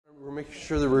Make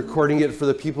sure they're recording it for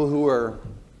the people who are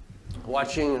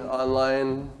watching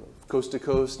online, coast to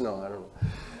coast. No, I don't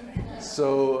know.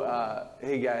 So,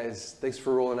 hey guys, thanks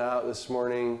for rolling out this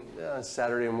morning,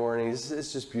 Saturday morning. It's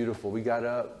just beautiful. We got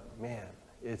up, man,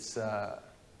 it's,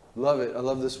 love it. I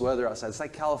love this weather outside. It's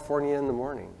like California in the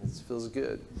morning. It feels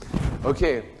good.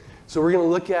 Okay, so we're going to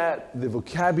look at the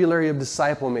vocabulary of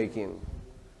disciple making.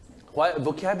 Why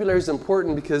vocabulary is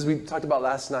important because we talked about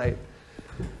last night.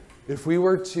 If we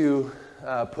were to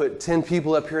put 10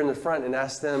 people up here in the front and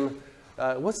ask them,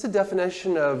 what's the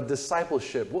definition of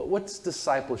discipleship? What's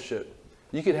discipleship?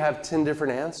 You could have 10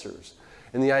 different answers.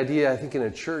 And the idea, I think, in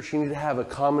a church, you need to have a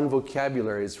common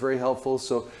vocabulary. It's very helpful.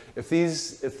 So if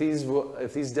these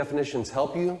definitions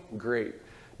help you, great.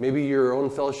 Maybe your own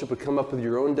fellowship would come up with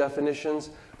your own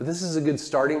definitions. But this is a good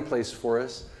starting place for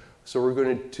us. So we're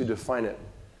going to define it.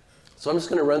 So I'm just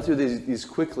going to run through these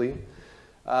quickly.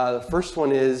 The first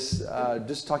one is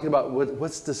just talking about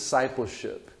what's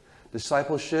discipleship.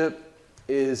 Discipleship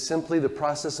is simply the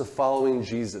process of following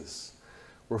Jesus.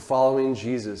 We're following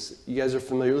Jesus. You guys are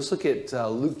familiar. Let's look at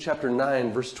Luke chapter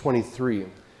 9, verse 23.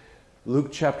 Luke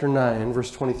chapter 9,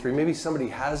 verse 23. Maybe somebody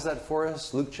has that for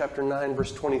us. Luke chapter 9,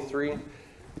 verse 23.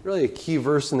 Really a key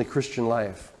verse in the Christian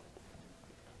life.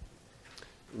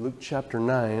 Luke chapter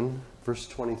 9, verse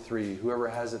 23. Whoever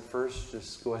has it first,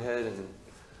 just go ahead and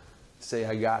say,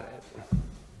 I got it.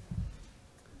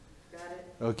 Got it.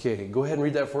 Okay, go ahead and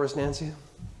read that for us, Nancy.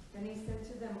 Then he said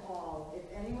to them all,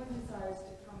 if anyone desires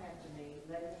to come after me,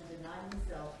 let him deny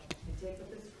himself and take up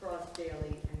his cross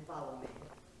daily and follow me.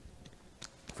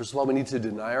 First of all, we need to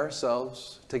deny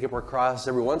ourselves, take up our cross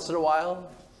every once in a while.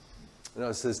 You know,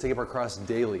 it says take up our cross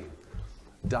daily,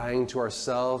 dying to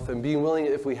ourselves and being willing,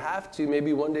 if we have to,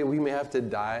 maybe one day we may have to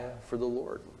die for the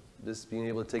Lord. Just being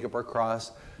able to take up our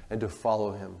cross and to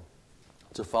follow him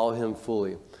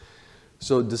fully.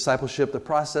 So discipleship, the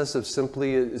process of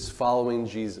simply is following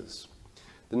Jesus.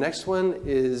 The next one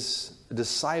is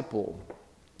disciple.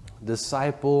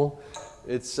 Disciple,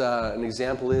 it's an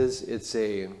example is it's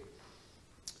a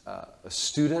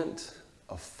student,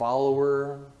 a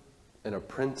follower, an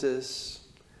apprentice.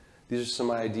 These are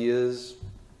some ideas.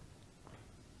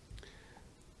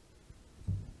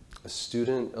 A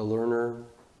student, a learner,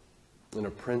 an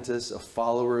apprentice, a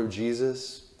follower of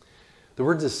Jesus. The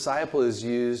word disciple is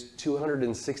used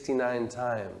 269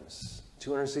 times.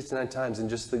 269 times in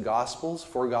just the Gospels,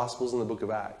 4 Gospels in the book of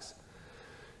Acts.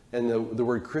 And the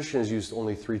word Christian is used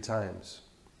only 3 times.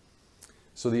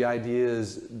 So the idea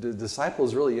is the disciple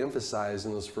is really emphasized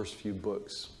in those first few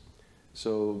books.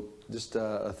 So just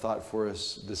a thought for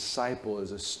us. Disciple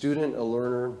is a student, a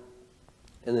learner.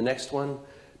 And the next one,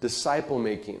 disciple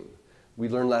making. We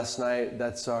learned last night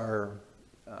that's our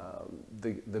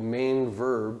the main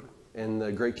verb in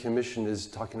the Great Commission is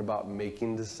talking about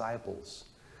making disciples.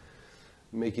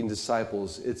 Making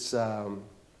disciples. It's a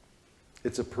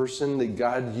person that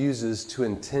God uses to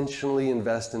intentionally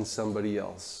invest in somebody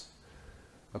else.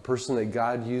 A person that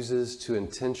God uses to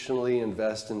intentionally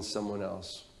invest in someone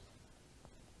else.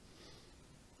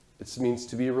 It means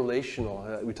to be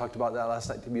relational. We talked about that last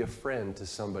night, to be a friend to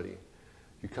somebody.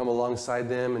 You come alongside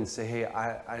them and say, hey,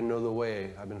 I know the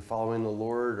way. I've been following the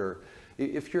Lord. Or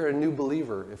if you're a new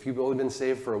believer, if you've only been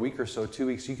saved for a week or so, 2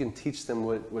 weeks, you can teach them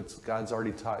what God's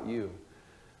already taught you.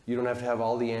 You don't have to have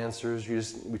all the answers.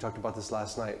 We talked about this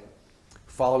last night.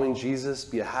 Following Jesus,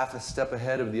 be a half a step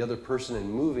ahead of the other person and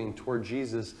moving toward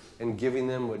Jesus and giving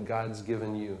them what God's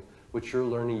given you. What you're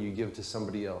learning, you give to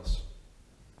somebody else.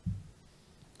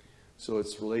 So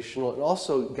it's relational. And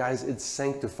also, guys, it's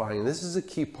sanctifying. This is a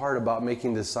key part about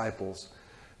making disciples.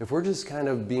 If we're just kind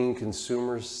of being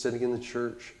consumers sitting in the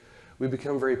church, we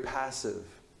become very passive.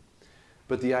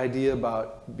 But the idea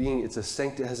about being, it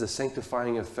has a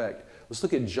sanctifying effect. Let's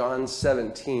look at John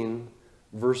 17,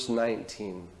 verse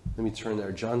 19. Let me turn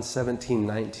there. John 17,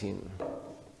 19.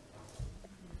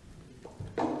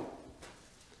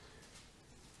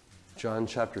 John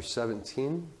chapter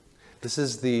 17.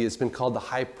 It's been called the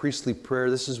high priestly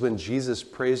prayer. This is when Jesus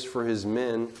prays for his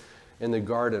men in the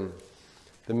garden,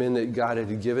 the men that God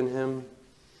had given him.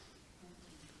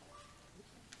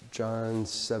 John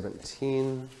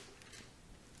 17,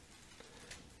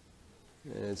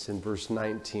 and it's in verse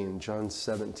 19, John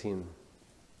 17.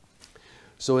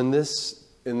 So in this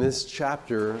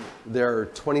chapter, there are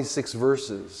 26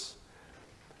 verses.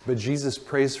 But Jesus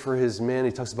prays for his men.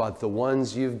 He talks about the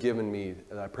ones you've given me,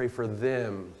 and I pray for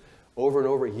them. Over and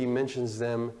over, he mentions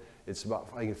them. It's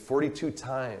about 42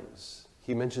 times.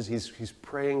 He mentions he's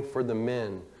praying for the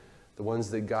men, the ones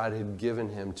that God had given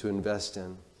him to invest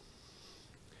in.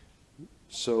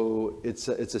 So it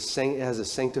has a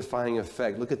sanctifying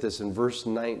effect. Look at this in verse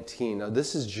 19. Now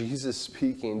this is Jesus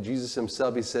speaking. Jesus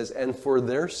himself, he says, and for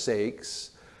their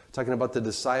sakes, talking about the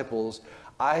disciples,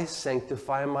 I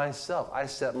sanctify myself. I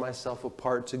set myself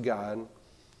apart to God,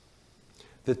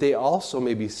 that they also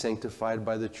may be sanctified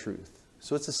by the truth.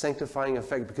 So it's a sanctifying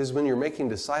effect, because when you're making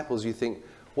disciples, you think,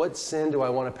 what sin do I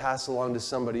want to pass along to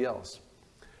somebody else?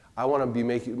 I want to be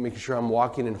making sure I'm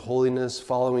walking in holiness,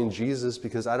 following Jesus,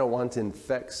 because I don't want to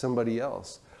infect somebody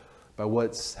else by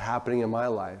what's happening in my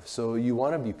life. So you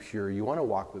want to be pure. You want to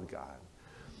walk with God.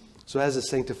 So it has a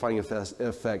sanctifying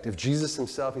effect. If Jesus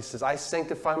himself, he says, I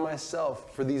sanctify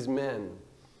myself for these men,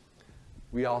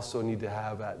 we also need to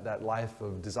have that life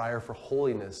of desire for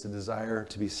holiness, a desire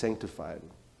to be sanctified.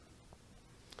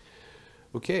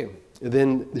 Okay, and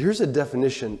then here's a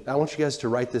definition. I want you guys to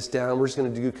write this down. We're just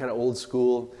going to do kind of old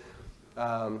school.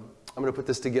 I'm going to put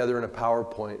this together in a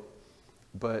PowerPoint.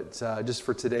 But just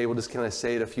for today, we'll just kind of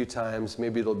say it a few times.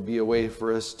 Maybe it'll be a way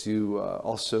for us to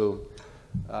also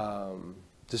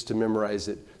just to memorize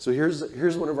it. So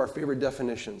here's one of our favorite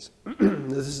definitions.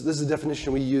 This is a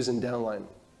definition we use in Downline.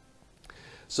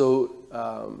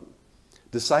 So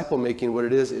disciple making, what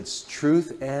it is, it's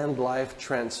truth and life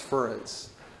transference.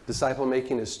 Disciple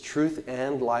making is truth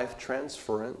and life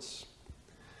transference.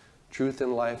 Truth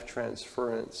and life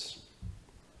transference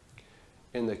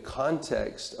in the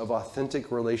context of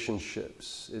authentic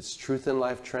relationships. It's truth and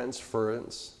life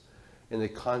transference in the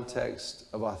context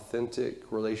of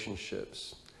authentic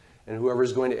relationships. And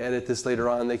whoever's going to edit this later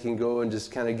on, they can go and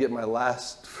just kind of get my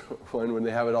last one when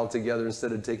they have it all together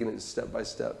instead of taking it step by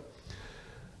step.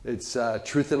 It's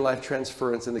truth and life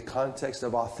transference in the context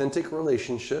of authentic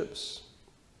relationships.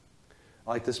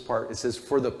 I like this part. It says,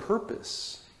 for the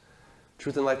purpose,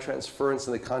 truth and life transference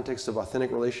in the context of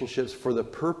authentic relationships for the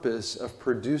purpose of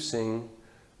producing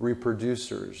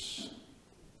reproducers.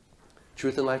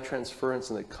 Truth and life transference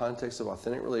in the context of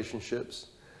authentic relationships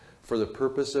for the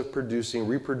purpose of producing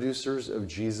reproducers of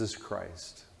Jesus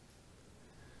Christ.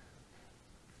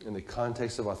 In the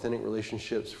context of authentic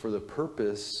relationships for the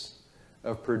purpose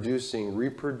of producing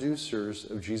reproducers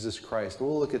of Jesus Christ. And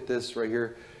we'll look at this right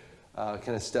here. Kind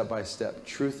of step by step.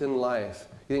 Truth and life.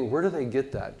 You think, where do they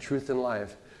get that? Truth and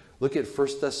life. Look at 1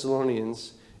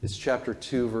 Thessalonians. It's chapter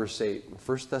 2, verse 8.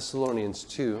 1 Thessalonians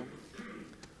 2.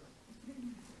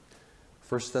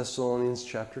 1 Thessalonians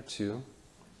chapter 2.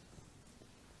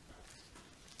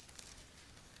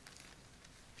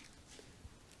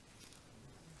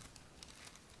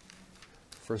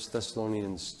 First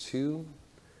Thessalonians 2,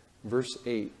 verse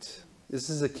 8. This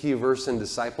is a key verse in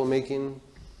disciple making.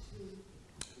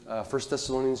 1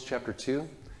 Thessalonians chapter 2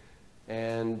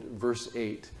 and verse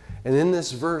 8. And in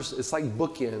this verse, it's like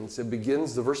bookends.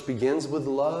 The verse begins with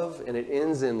love and it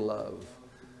ends in love.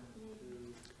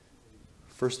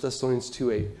 1 Thessalonians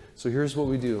 2, 8. So here's what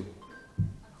we do.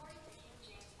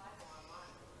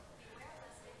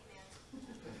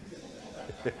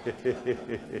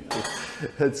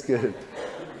 That's good.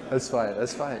 That's fine.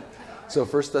 That's fine. So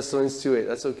 1 Thessalonians 2, 8.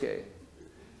 That's okay.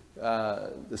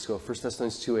 Let's go. 1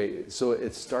 Thessalonians 2, 8. So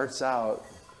it starts out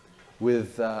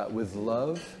with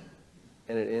love,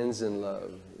 and it ends in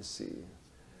love. Let's see.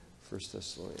 1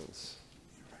 Thessalonians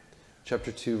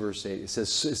chapter 2, verse 8. It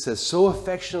says, so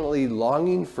affectionately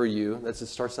longing for you. It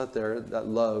starts out there, that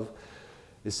love.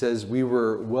 It says, we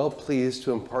were well pleased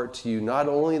to impart to you not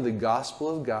only the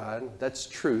gospel of God, that's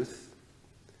truth,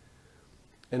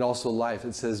 and also life.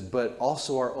 It says, but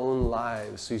also our own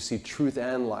lives. So you see truth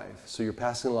and life. So you're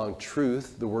passing along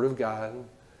truth, the Word of God,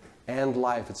 and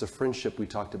life. It's a friendship we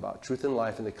talked about. Truth and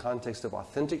life in the context of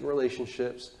authentic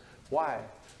relationships. Why?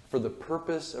 For the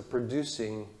purpose of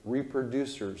producing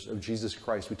reproducers of Jesus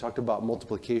Christ. We talked about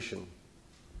multiplication.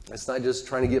 It's not just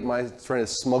trying to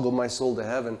smuggle my soul to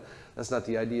heaven. That's not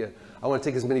the idea. I want to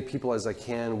take as many people as I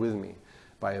can with me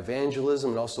by evangelism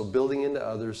and also building into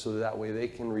others so that way they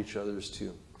can reach others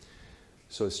too.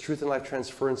 So it's truth and life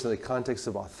transference in the context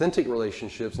of authentic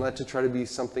relationships, not to try to be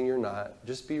something you're not.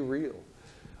 Just be real.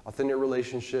 Authentic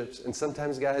relationships. And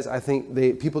sometimes, guys, I think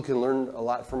people can learn a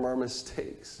lot from our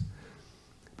mistakes.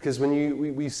 Because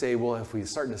when we say, well, if we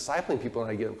start discipling people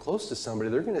and I get them close to somebody,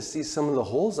 they're going to see some of the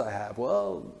holes I have.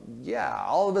 Well, yeah,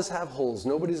 all of us have holes.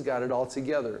 Nobody's got it all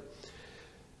together.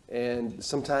 And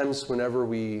sometimes whenever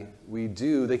we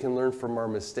do, they can learn from our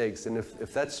mistakes. And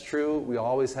if that's true, we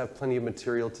always have plenty of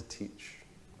material to teach.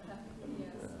 Yes.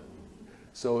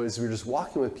 So as we're just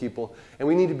walking with people, and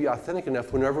we need to be authentic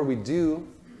enough whenever we do,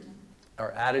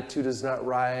 our attitude is not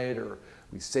right, or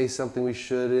we say something we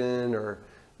shouldn't, or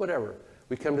whatever.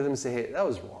 We come to them and say, hey, that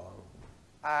was wrong.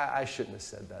 I shouldn't have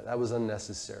said that. That was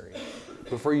unnecessary.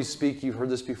 Before you speak, you've heard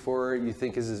this before, you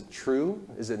think, is it true?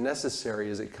 Is it necessary?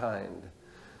 Is it kind?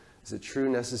 Is it true,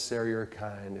 necessary, or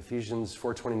kind? Ephesians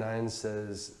 4:29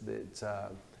 says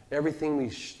that everything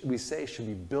we say should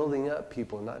be building up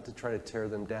people, not to try to tear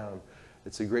them down.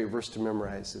 It's a great verse to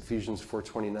memorize, Ephesians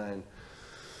 4:29.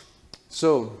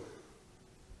 So,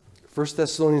 1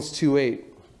 Thessalonians 2:8.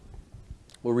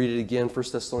 We'll read it again,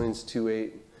 1 Thessalonians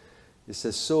 2:8. It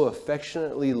says, so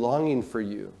affectionately longing for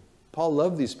you. Paul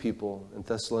loved these people in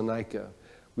Thessalonica.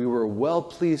 We were well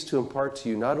pleased to impart to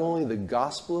you not only the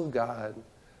gospel of God,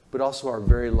 but also our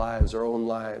very lives, our own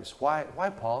lives. Why,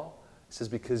 Paul? He says,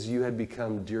 because you had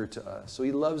become dear to us. So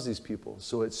he loves these people.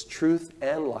 So it's truth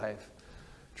and life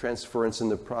transference in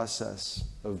the process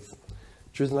of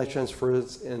truth and life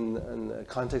transference in the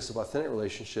context of authentic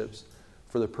relationships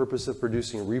for the purpose of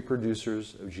producing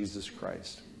reproducers of Jesus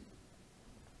Christ.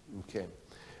 Okay.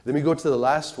 Then we go to the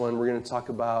last one. We're going to talk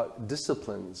about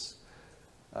disciplines.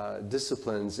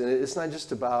 Disciplines. And it's not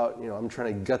just about, I'm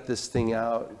trying to gut this thing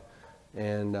out.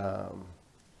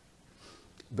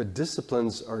 But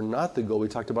disciplines are not the goal. We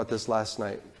talked about this last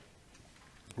night.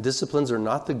 Disciplines are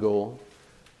not the goal,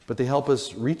 but they help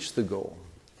us reach the goal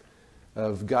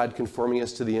of God conforming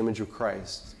us to the image of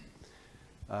Christ.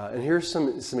 And here's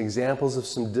some examples of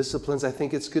some disciplines I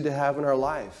think it's good to have in our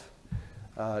life.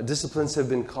 Disciplines have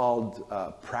been called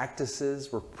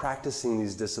practices. We're practicing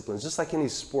these disciplines, just like any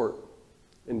sport.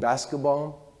 In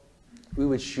basketball, we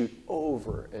would shoot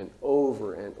over and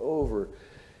over and over.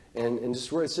 And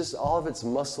just where it's just all of its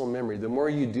muscle memory. The more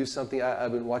you do something,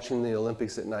 I've been watching the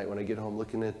Olympics at night when I get home,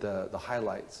 looking at the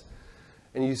highlights.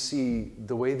 And you see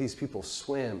the way these people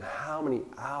swim, how many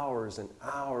hours and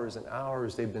hours and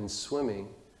hours they've been swimming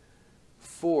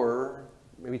for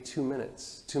maybe 2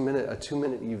 minutes, a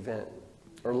 2-minute event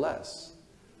or less.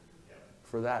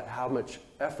 For that, how much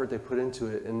effort they put into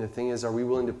it. And the thing is, are we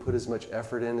willing to put as much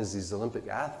effort in as these Olympic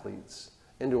athletes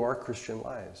into our Christian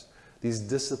lives? These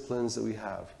disciplines that we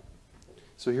have.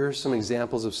 So here are some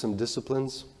examples of some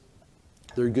disciplines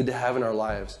that are good to have in our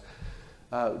lives.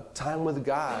 Time with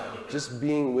God, just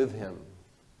being with Him.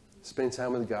 Spending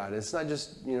time with God. It's not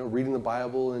just, reading the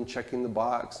Bible and checking the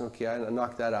box. Okay, I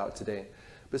knocked that out today.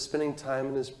 But spending time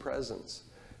in His presence,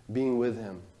 being with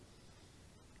Him.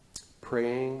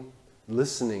 Praying,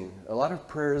 listening. A lot of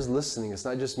prayer is listening. It's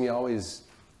not just me always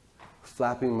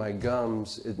flapping my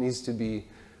gums. It needs to be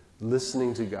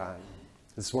listening to God.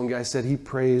 This one guy said he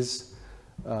prays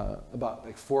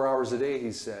about 4 hours a day,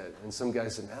 he said. And some guy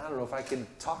said, man, I don't know if I could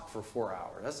talk for 4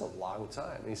 hours. That's a long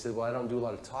time. And he said, well, I don't do a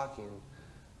lot of talking.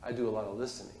 I do a lot of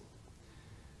listening.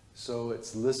 So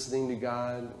it's listening to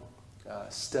God,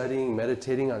 studying,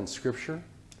 meditating on Scripture,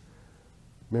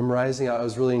 memorizing. I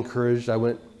was really encouraged. I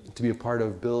went to be a part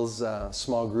of Bill's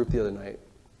small group the other night.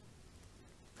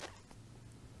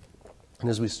 And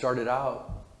as we started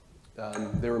out,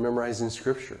 they were memorizing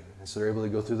Scripture. And so they're able to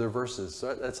go through their verses.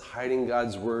 So that's hiding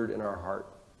God's Word in our heart.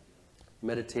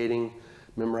 Meditating,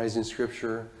 memorizing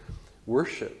Scripture,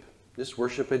 worship. Just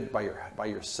worship it by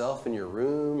yourself in your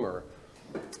room or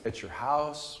at your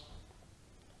house.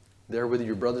 There with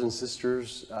your brothers and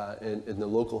sisters in the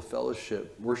local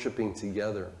fellowship, worshiping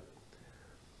together.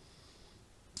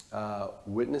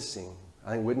 Witnessing.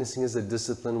 I think witnessing is a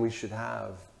discipline we should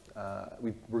have.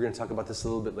 We're going to talk about this a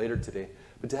little bit later today.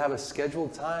 But to have a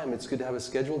scheduled time, it's good to have a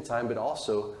scheduled time, but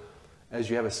also, as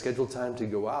you have a scheduled time to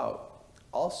go out,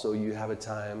 also you have a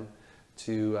time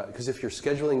to, because if you're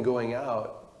scheduling going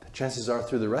out, chances are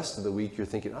through the rest of the week, you're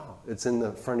thinking, oh, it's in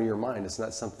the front of your mind. It's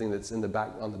not something that's on the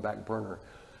back burner.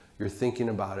 You're thinking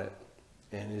about it.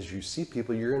 And as you see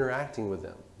people, you're interacting with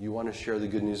them. You want to share the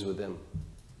good news with them.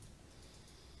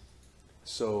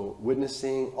 So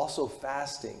witnessing, also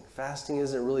fasting. Fasting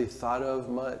isn't really thought of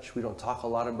much. We don't talk a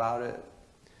lot about it.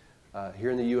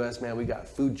 Here in the U.S., man, we got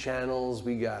food channels.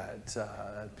 We got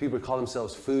people call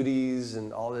themselves foodies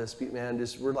and all this. Man,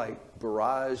 we're like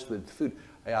barraged with food.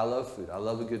 Hey, I love food. I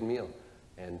love a good meal.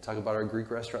 And talk about our Greek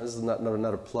restaurant. This is not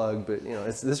a plug, but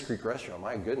it's this Greek restaurant.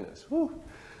 My goodness. Woo.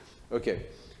 Okay.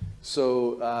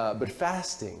 So, but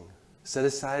fasting. Set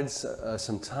aside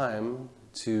some time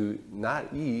to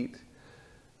not eat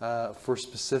for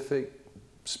specific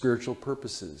spiritual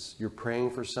purposes. You're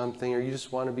praying for something, or you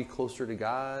just want to be closer to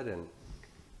God, and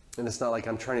it's not like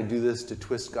I'm trying to do this to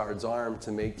twist God's arm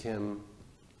to make Him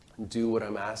do what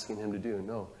I'm asking Him to do.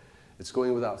 No, it's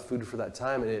going without food for that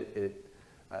time. And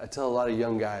I tell a lot of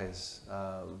young guys,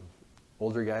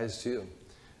 older guys too,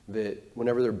 that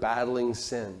whenever they're battling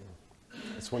sin,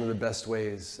 it's one of the best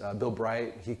ways. Bill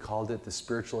Bright, he called it the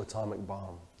spiritual atomic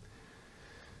bomb.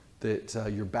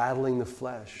 That you're battling the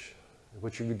flesh.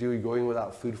 What you do, you're going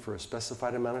without food for a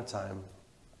specified amount of time,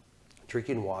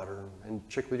 drinking water, and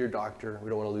check with your doctor. We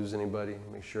don't want to lose anybody.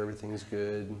 Make sure everything's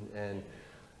good. And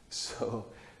so,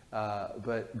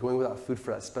 but going without food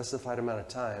for that specified amount of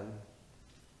time,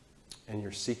 and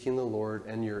you're seeking the Lord,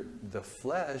 and the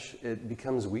flesh, it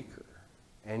becomes weaker,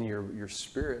 and your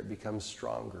spirit becomes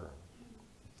stronger.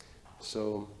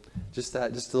 So just a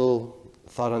little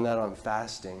thought on that, on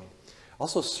fasting.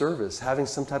 Also service, having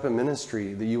some type of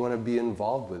ministry that you want to be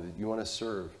involved with, you want to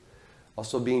serve.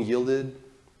 Also being yielded,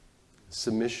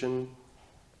 submission.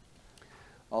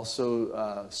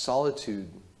 Also solitude.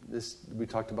 We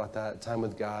talked about that, time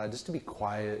with God, just to be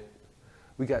quiet.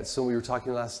 We were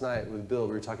talking last night with Bill,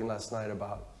 we were talking last night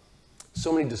about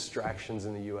so many distractions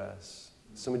in the U.S.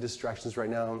 So many distractions right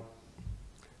now.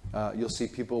 You'll see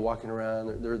people walking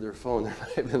around, their phone, they're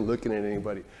not even looking at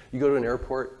anybody. You go to an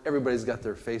airport, everybody's got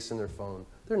their face in their phone.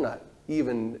 They're not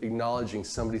even acknowledging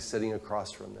somebody sitting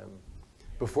across from them.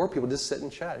 Before, people just sit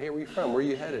and chat. Hey, where are you from? Where are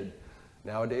you headed?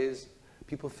 Nowadays,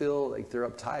 people feel like they're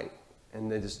uptight, and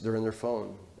they're in their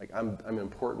phone. Like, I'm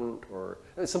important, or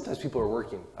sometimes people are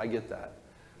working. I get that.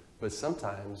 But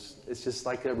sometimes it's just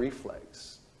like a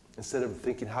reflex. Instead of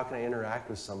thinking, how can I interact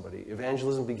with somebody?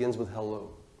 Evangelism begins with hello.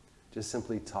 Just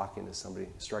simply talking to somebody,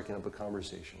 striking up a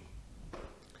conversation.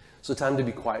 So time to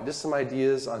be quiet. Just some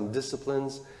ideas on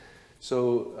disciplines.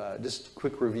 So just a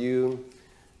quick review.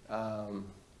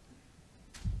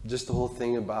 Just the whole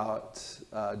thing about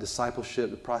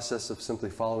discipleship, the process of simply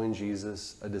following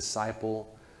Jesus, a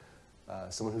disciple,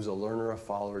 someone who's a learner, a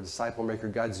follower, a disciple maker.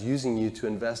 God's using you to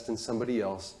invest in somebody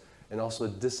else, and also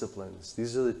disciplines.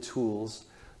 These are the tools,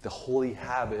 the holy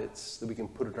habits that we can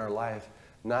put in our life,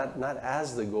 not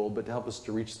as the goal, but to help us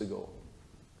to reach the goal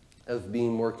of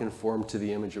being more conformed to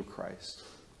the image of Christ.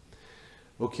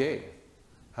 Okay,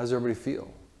 how does everybody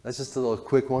feel? That's just a little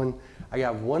quick one. I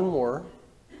have one more.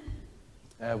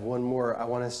 I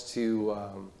want us to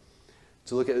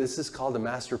look at. This is called the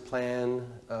Master Plan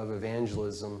of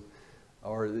Evangelism,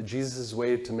 or Jesus'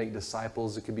 way to make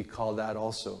disciples. It could be called that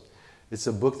also. It's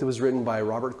a book that was written by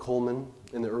Robert Coleman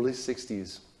in the early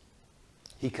 60s.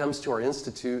 He comes to our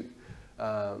institute.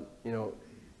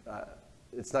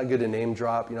 It's not good to name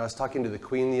drop. I was talking to the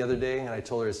Queen the other day, and I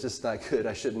told her it's just not good.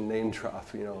 I shouldn't name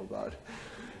drop, about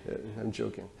it. I'm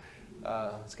joking.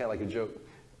 It's kind of like a joke.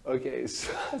 Okay,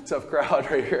 so tough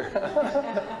crowd right here.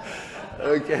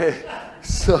 Okay,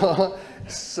 so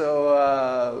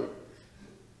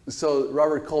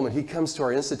Robert Coleman, he comes to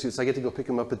our institute, so I get to go pick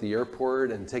him up at the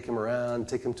airport and take him around,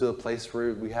 take him to a place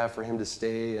where we have for him to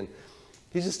stay, and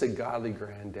he's just a godly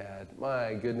granddad.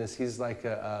 My goodness, he's like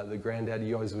the granddad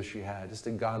you always wish you had. Just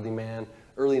a godly man,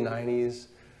 early 90s,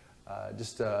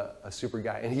 just a super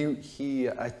guy. And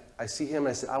I see him and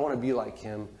I said, I want to be like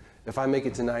him. If I make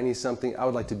it to 90-something, I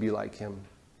would like to be like him.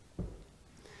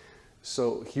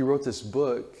 So he wrote this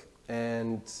book,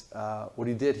 and what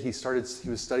he did, he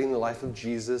was studying the life of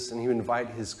Jesus, and he would invite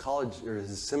his college or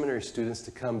his seminary students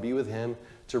to come be with him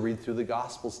to read through the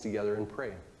Gospels together and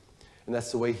pray. And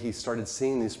that's the way he started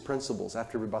seeing these principles.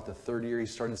 After about the third year, he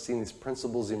started seeing these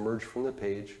principles emerge from the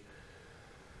page.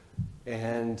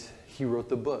 And he wrote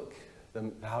the book,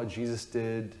 How Jesus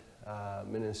Did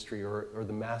Ministry, or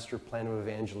the Master Plan of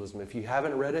Evangelism. If you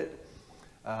haven't read it,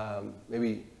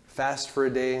 maybe fast for a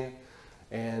day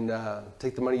and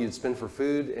take the money you'd spend for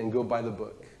food and go buy the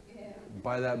book. Yeah.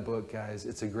 Buy that book, guys.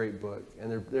 It's a great book.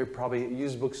 And they're probably,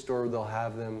 used bookstore, they'll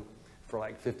have them for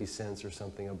like 50 cents or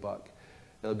something, $1.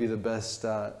 It'll be the best.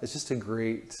 It's just a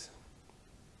great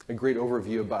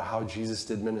overview about how Jesus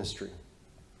did ministry.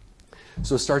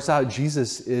 So it starts out,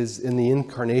 Jesus is in the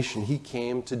incarnation. He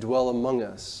came to dwell among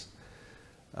us.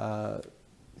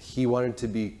 He wanted to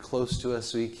be close to us,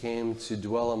 so he came to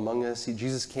dwell among us.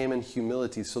 Jesus came in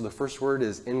humility. So the first word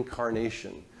is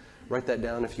incarnation. Write that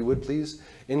down if you would, please.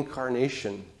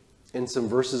 Incarnation. And some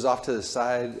verses off to the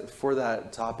side for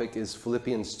that topic is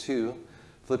Philippians 2.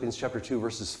 Philippians chapter 2,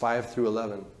 verses 5 through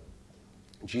 11.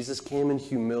 Jesus came in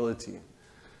humility.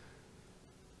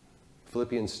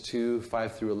 Philippians 2,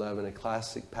 5 through 11, a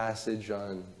classic passage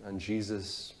on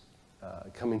Jesus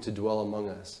coming to dwell among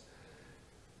us.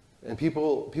 And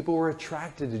people were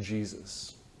attracted to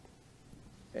Jesus.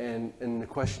 And the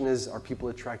question is, are people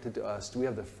attracted to us? Do we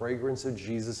have the fragrance of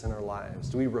Jesus in our lives?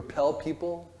 Do we repel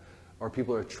people, or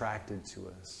people are attracted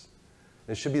to us?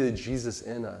 And it should be the Jesus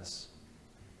in us,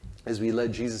 as we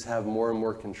let Jesus have more and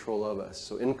more control of us.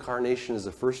 So incarnation is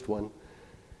the first one.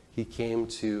 He came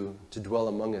to dwell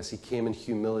among us. He came in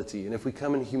humility. And if we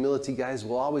come in humility, guys,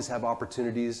 we'll always have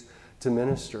opportunities to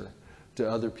minister to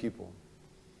other people.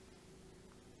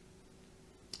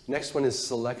 Next one is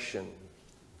selection.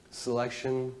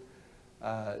 Selection.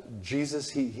 Jesus,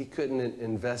 he couldn't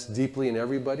invest deeply in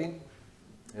everybody.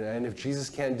 And if Jesus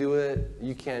can't do it,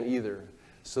 you can't either.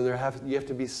 So you have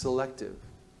to be selective.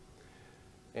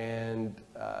 And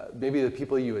maybe the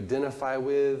people you identify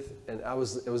with, and I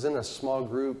was in a small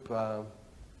group,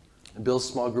 Bill's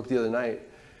small group the other night,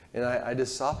 and I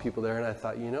just saw people there, and I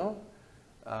thought,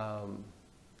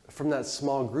 from that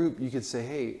small group, you could say,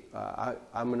 hey,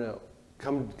 I'm going to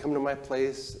come to my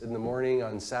place in the morning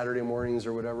on Saturday mornings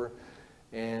or whatever,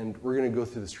 and we're going to go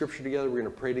through the scripture together, we're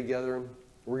going to pray together,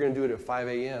 we're going to do it at 5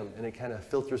 a.m., and it kind of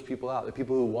filters people out. The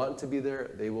people who want to be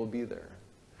there, they will be there.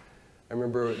 I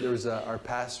remember there was our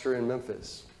pastor in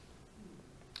Memphis,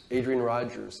 Adrian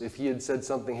Rogers. If he had said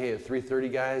something, hey, at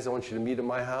 3:30, guys, I want you to meet at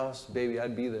my house, baby,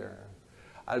 I'd be there.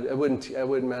 It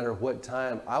wouldn't matter what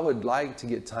time. I would like to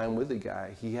get time with the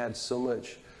guy. He had so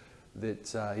much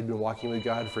that he'd been walking with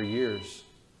God for years.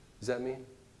 Is that me?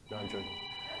 No, I'm joking.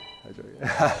 I'm joking.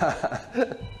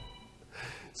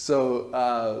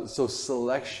 So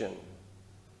selection.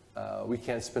 We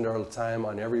can't spend our time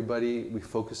on everybody. We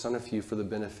focus on a few for the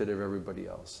benefit of everybody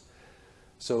else.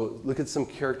 So look at some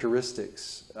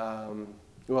characteristics.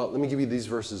 Well, let me give you these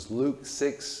verses. Luke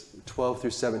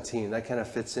 6:12-17. That kind of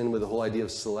fits in with the whole idea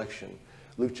of selection.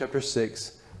 Luke chapter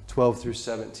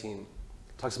 6:12-17.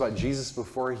 Talks about Jesus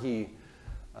before he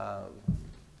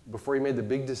made the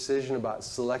big decision about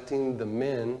selecting the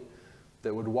men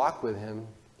that would walk with him.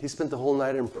 He spent the whole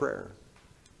night in prayer.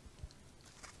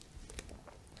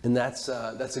 And that's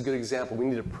a good example. We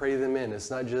need to pray them in.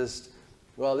 It's not just,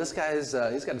 well, this guy's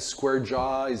he's got a square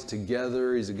jaw, he's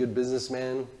together, he's a good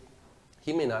businessman.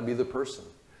 He may not be the person.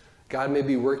 God may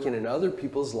be working in other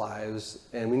people's lives,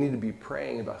 and we need to be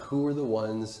praying about who are the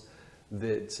ones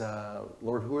that,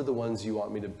 Lord, who are the ones you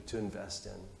want me to invest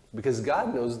in? Because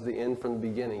God knows the end from the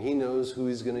beginning. He knows who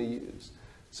he's going to use.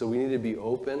 So we need to be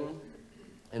open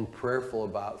and prayerful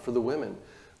for the women.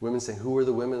 Women saying, who are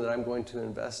the women that I'm going to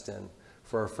invest in?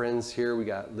 For our friends here, we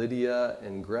got Lydia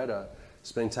and Greta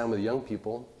spending time with young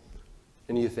people.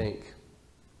 And you think,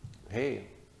 hey,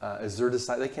 as their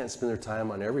disciples, they can't spend their time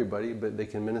on everybody, but they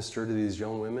can minister to these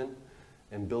young women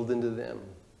and build into them.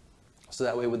 So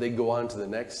that way, when they go on to the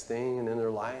next thing and in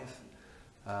their life,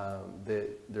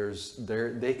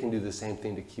 they can do the same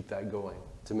thing to keep that going,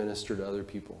 to minister to other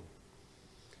people.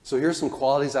 So here's some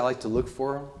qualities I like to look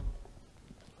for.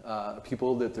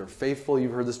 People that they're faithful.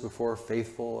 You've heard this before.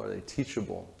 Faithful. Are they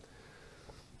teachable?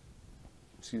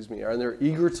 Are they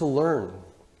eager to learn?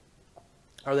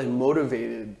 Are they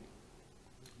motivated?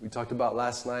 We talked about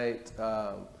last night.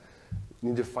 You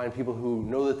need to find people who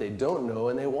know that they don't know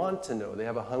and they want to know. They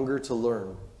have a hunger to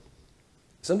learn.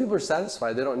 Some people are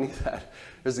satisfied. They don't need that.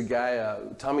 There's a guy,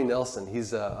 Tommy Nelson.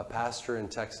 He's a pastor in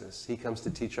Texas. He comes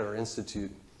to teach at our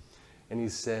institute. And he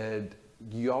said,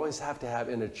 you always have to have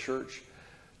in a church,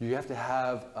 you have to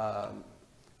have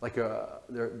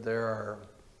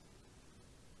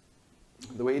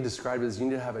the way he described it is you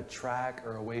need to have a track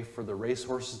or a way for the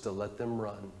racehorses to let them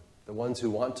run. The ones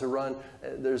who want to run,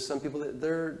 there's some people that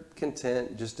they're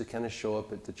content just to kind of show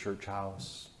up at the church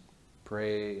house,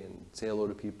 pray and say hello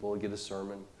to people, get a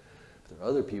sermon. But there are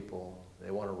other people,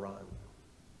 they want to run.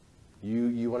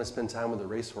 You want to spend time with the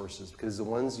racehorses because the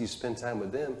ones you spend time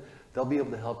with them, they'll be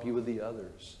able to help you with the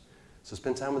others. So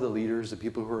spend time with the leaders, the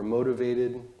people who are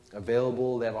motivated,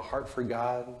 available, they have a heart for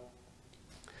God.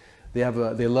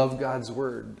 They love God's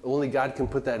word. Only God can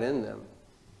put that in them.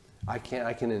 I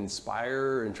can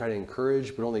inspire and try to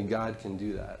encourage, but only God can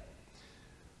do that.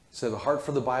 So the heart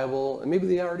for the Bible, and maybe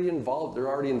they're already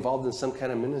involved in some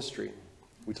kind of ministry.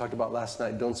 We talked about last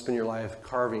night, don't spend your life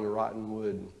carving rotten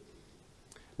wood.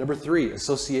 Number 3,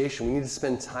 association. We need to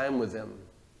spend time with them.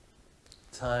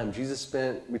 Time.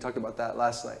 We talked about that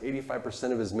last night.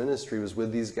 85% of his ministry was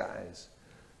with these guys,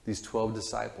 these 12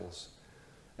 disciples.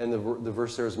 And the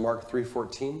verse there is Mark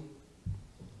 3:14.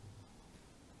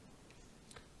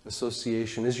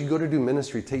 Association. As you go to do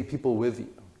ministry, take people with you.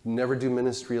 Never do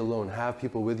ministry alone. Have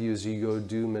people with you as you go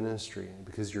do ministry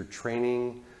because you're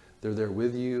training. They're there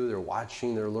with you. They're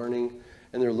watching. They're learning.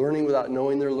 And they're learning without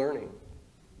knowing they're learning.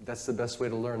 That's the best way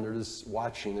to learn. They're just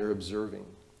watching. They're observing.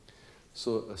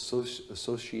 So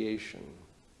association.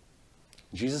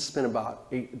 Jesus spent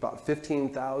about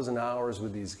 15,000 hours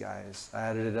with these guys. I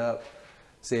added it up.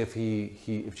 Say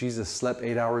if Jesus slept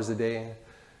 8 hours a day,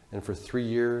 and for 3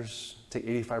 years, take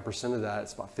 85% of that,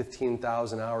 it's about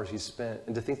 15,000 hours he spent.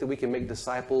 And to think that we can make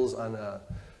disciples on a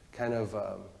kind of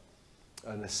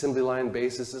an assembly line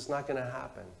basis, it's not going to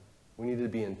happen. We need to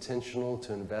be intentional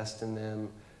to invest in them,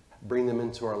 bring them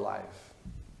into our life.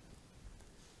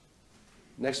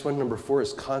 Next one, number 4,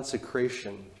 is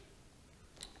consecration.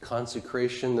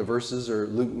 Consecration, the verses are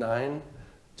Luke 9,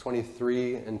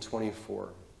 23 and 24.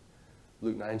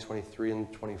 Luke 9, 23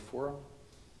 and 24.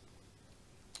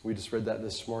 We just read that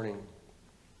this morning.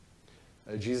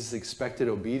 Jesus expected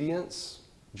obedience.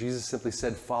 Jesus simply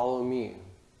said, "Follow me."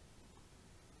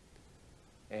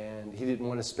 And he didn't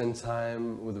want to spend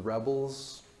time with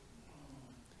rebels.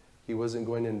 He wasn't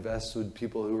going to invest with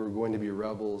people who were going to be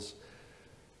rebels.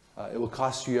 It will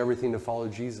cost you everything to follow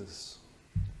Jesus.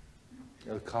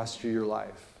 It will cost you your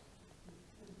life.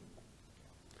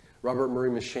 Robert Murray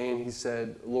M'Cheyne, he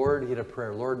said, Lord, he had a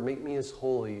prayer, Lord, make me as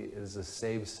holy as a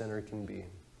saved sinner can be.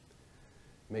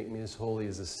 Make me as holy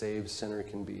as a saved sinner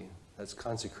can be. That's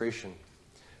consecration.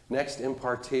 Next,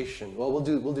 impartation. Well,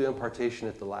 we'll do impartation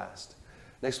at the last.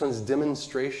 Next one's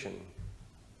demonstration.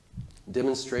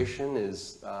 Demonstration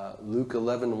is Luke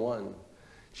 11:1.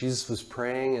 Jesus was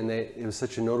praying, and it was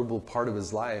such a notable part of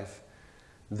his life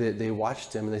that they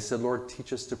watched him and they said, Lord,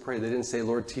 teach us to pray. They didn't say,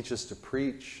 Lord, teach us to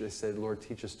preach. They said, Lord,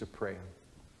 teach us to pray.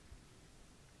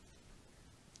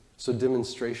 So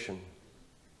demonstration.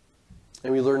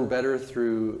 And we learn better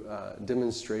through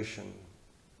demonstration.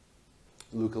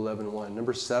 Luke 11:1.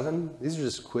 Number 7, these are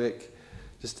just quick,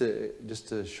 just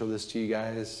to show this to you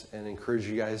guys and encourage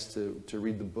you guys to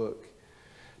read the book.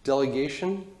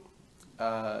 Delegation.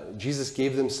 Jesus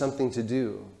gave them something to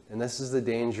do. And this is the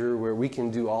danger where we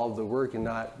can do all of the work and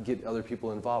not get other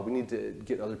people involved. We need to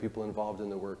get other people involved in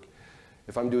the work.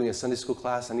 If I'm doing a Sunday school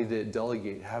class, I need to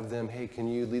delegate, have them, hey, can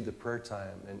you lead the prayer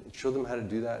time? And show them how to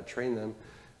do that, train them,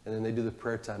 and then they do the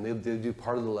prayer time. They do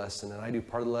part of the lesson, and I do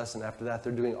part of the lesson. After that,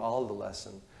 they're doing all of the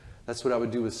lesson. That's what I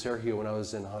would do with Sergio when I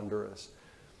was in Honduras.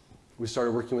 We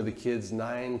started working with the kids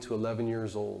 9 to 11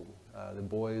 years old, the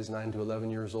boys 9 to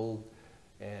 11 years old,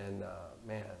 and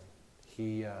man,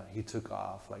 he took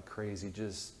off like crazy.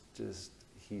 Just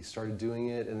he started doing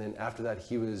it, and then after that,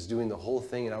 he was doing the whole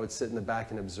thing, and I would sit in the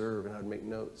back and observe, and I would make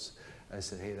notes. And I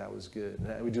said, hey, that was good.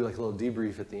 And I would do like a little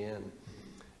debrief at the end,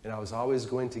 and I was always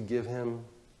going to give him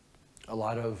a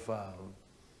lot of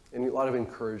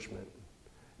encouragement.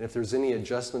 And if there's any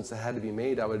adjustments that had to be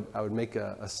made, I would make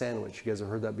a sandwich. You guys have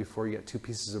heard that before. You got 2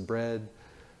 pieces of bread.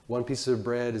 1 piece of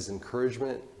bread is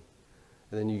encouragement,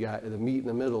 and then you got the meat in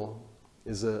the middle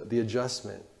is the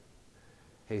adjustment.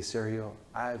 Hey, Sergio,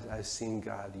 I've seen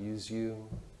God use you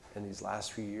in these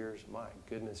last few years. My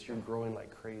goodness, you're growing like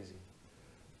crazy.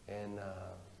 And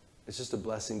it's just a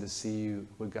blessing to see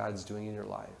what God's doing in your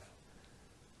life.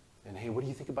 And hey, what do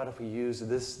you think about if we use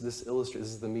this illustration?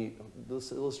 This is the meat.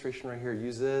 This illustration right here,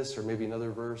 use this, or maybe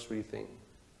another verse. What do you think?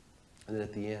 And then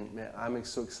at the end, man, I'm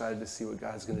so excited to see what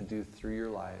God's going to do through your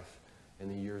life in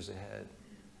the years ahead.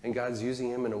 And God's using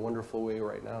him in a wonderful way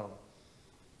right now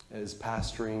as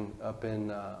pastoring up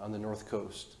on the north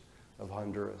coast of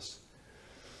Honduras.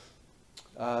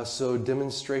 So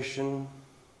demonstration,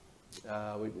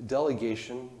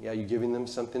 delegation, yeah, you're giving them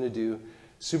something to do.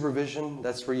 Supervision,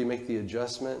 that's where you make the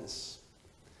adjustments.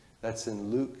 That's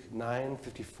in Luke 9,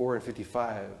 54 and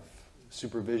 55,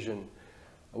 supervision.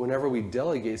 Whenever we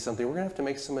delegate something, we're going to have to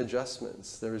make some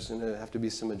adjustments. There's going to have to be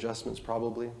some adjustments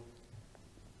probably.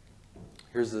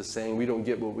 Here's the saying, we don't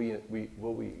get what we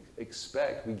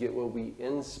expect, we get what we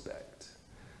inspect.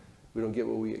 We don't get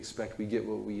what we expect, we get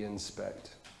what we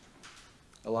inspect.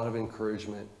 A lot of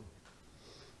encouragement.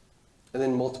 And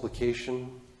then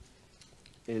multiplication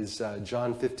is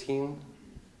John 15,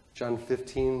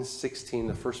 16,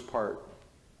 the first part.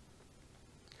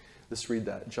 Let's read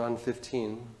that. John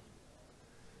 15.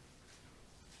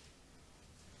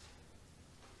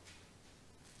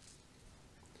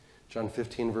 John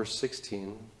 15, verse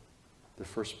 16, the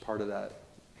first part of that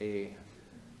A.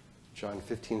 John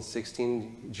 15,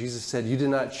 16, Jesus said, you did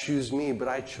not choose me, but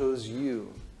I chose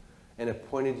you and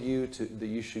appointed you that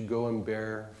you should go and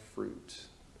bear fruit.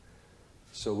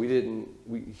 So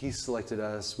he selected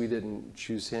us. We didn't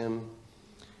choose him.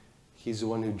 He's the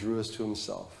one who drew us to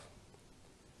himself.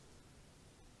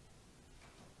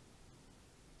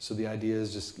 So the idea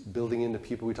is just building into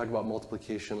people. We talked about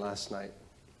multiplication last night.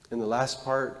 And the last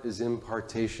part is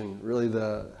impartation, really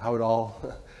how it all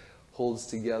holds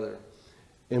together.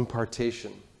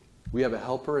 Impartation. We have a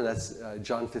helper, and that's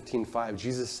John 15:5.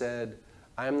 Jesus said,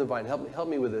 I am the vine. Help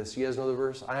me with this. You guys know the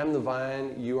verse? I am the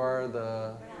vine, you are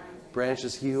the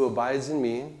branches. He who abides in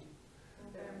me,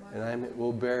 and I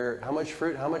will bear, how much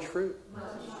fruit? How much fruit?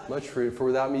 Much fruit. For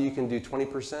without me you can do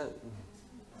 20%.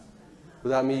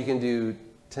 Without me you can do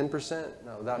 10%.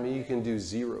 No, without me you can do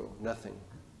 0, nothing.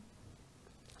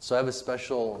 So I have a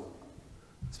special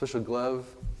glove.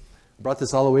 I brought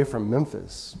this all the way from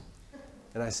Memphis.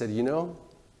 And I said,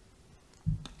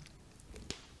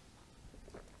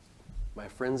 my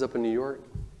friends up in New York,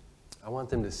 I want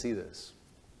them to see this.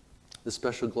 This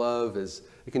special glove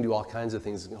it can do all kinds of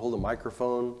things. It can hold a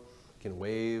microphone, it can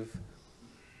wave,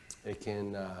 it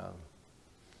can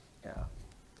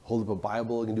hold up a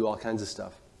Bible, it can do all kinds of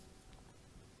stuff.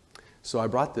 So I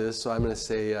brought this, so I'm going to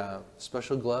say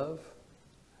special glove.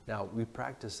 Now, we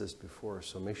practiced this before,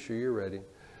 so make sure you're ready.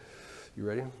 You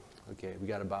ready? Okay, we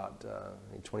got about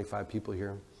 25 people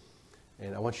here,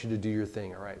 and I want you to do your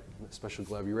thing, all right? Special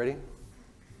glove, you ready?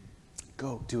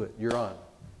 Go, do it. You're on.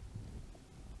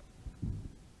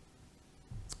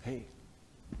 Hey,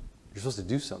 you're supposed to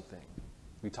do something.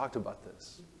 We talked about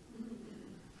this.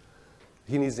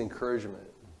 He needs encouragement.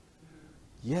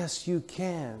 Yes, you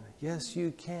can. Yes,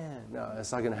 you can. No,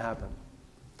 that's not going to happen.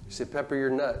 You say, Pepper,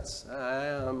 you're nuts. I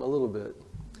am a little bit.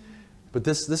 But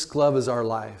this glove is our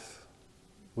life.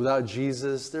 Without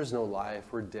Jesus, there's no life.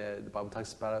 We're dead. The Bible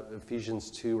talks about it in Ephesians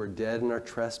 2. We're dead in our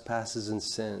trespasses and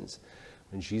sins.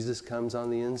 When Jesus comes on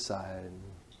the inside,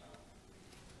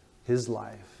 his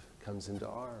life comes into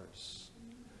ours.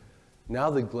 Now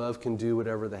the glove can do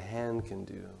whatever the hand can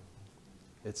do.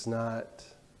 It's not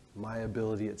my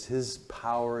ability, it's his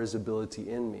power, his ability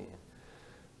in me.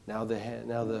 Now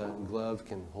the glove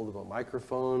can hold up a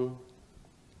microphone,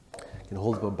 can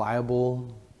hold up a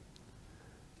Bible,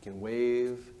 can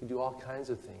wave, can do all kinds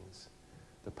of things.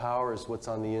 The power is what's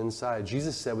on the inside.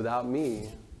 Jesus said, without me,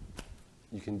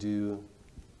 you can do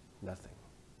nothing.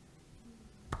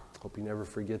 Hope you never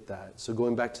forget that. So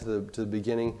going back to the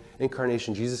beginning,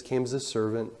 incarnation, Jesus came as a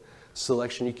servant.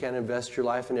 Selection, you can't invest your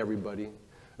life in everybody.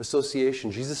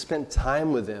 Association, Jesus spent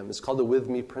time with them. It's called the with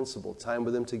me principle, time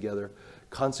with them together.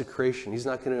 Consecration, he's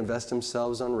not going to invest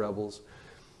himself on rebels.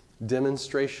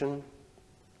 Demonstration,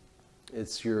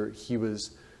 he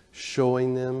was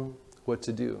showing them what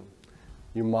to do.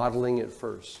 You're modeling it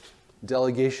first.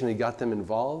 Delegation, he got them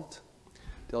involved.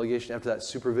 Delegation, after that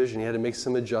supervision, he had to make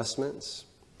some adjustments.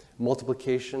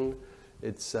 Multiplication,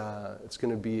 it's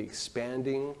going to be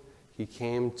expanding. He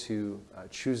came to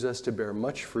choose us to bear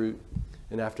much fruit.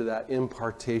 And after that,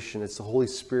 impartation, it's the Holy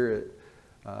Spirit.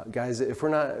 Guys, if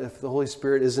the Holy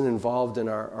Spirit isn't involved in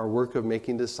our work of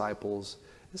making disciples,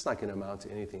 it's not going to amount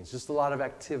to anything. It's just a lot of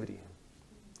activity.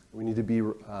 We need to be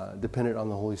dependent on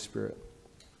the Holy Spirit.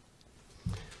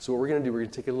 So what we're going to do, we're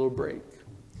going to take a little break.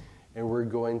 And we're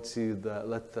going to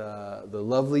let the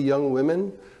lovely young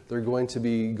women, they're going to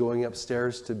be going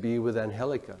upstairs to be with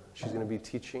Angelica. She's going to be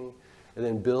teaching. And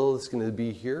then Bill is going to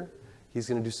be here. He's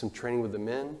going to do some training with the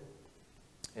men.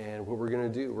 And what we're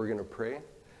going to do, we're going to pray.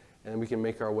 And then we can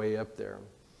make our way up there.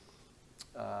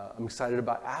 I'm excited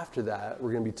about after that,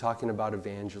 we're going to be talking about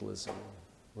evangelism.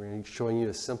 We're going to be showing you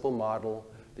a simple model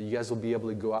that you guys will be able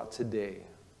to go out today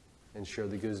and share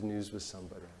the good news with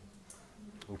somebody.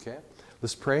 Okay?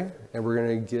 Let's pray, and we're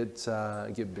going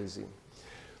to get busy.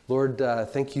 Lord,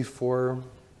 thank you for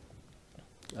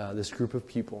this group of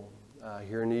people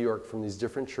here in New York from these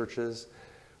different churches.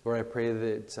 Lord, I pray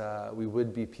that we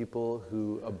would be people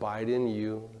who abide in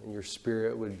you, and your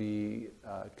Spirit would be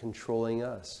controlling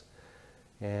us.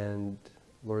 And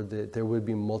Lord, that there would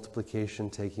be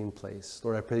multiplication taking place.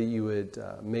 Lord, I pray that you would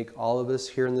make all of us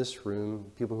here in this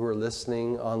room, people who are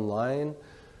listening online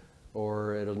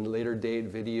or at a later date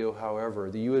video,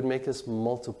 however, that you would make us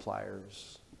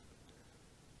multipliers.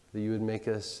 That you would make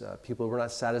us people, we're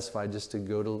not satisfied just to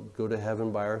go to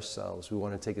heaven by ourselves. We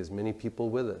want to take as many people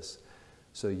with us.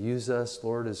 So use us,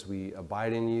 Lord, as we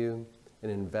abide in you and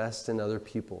invest in other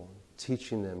people,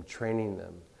 teaching them, training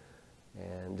them,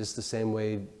 and just the same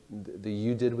way that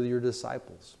you did with your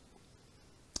disciples.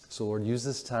 So, Lord, use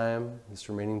this time, this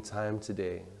remaining time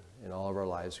today in all of our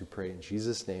lives, we pray in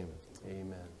Jesus' name.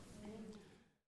 Amen.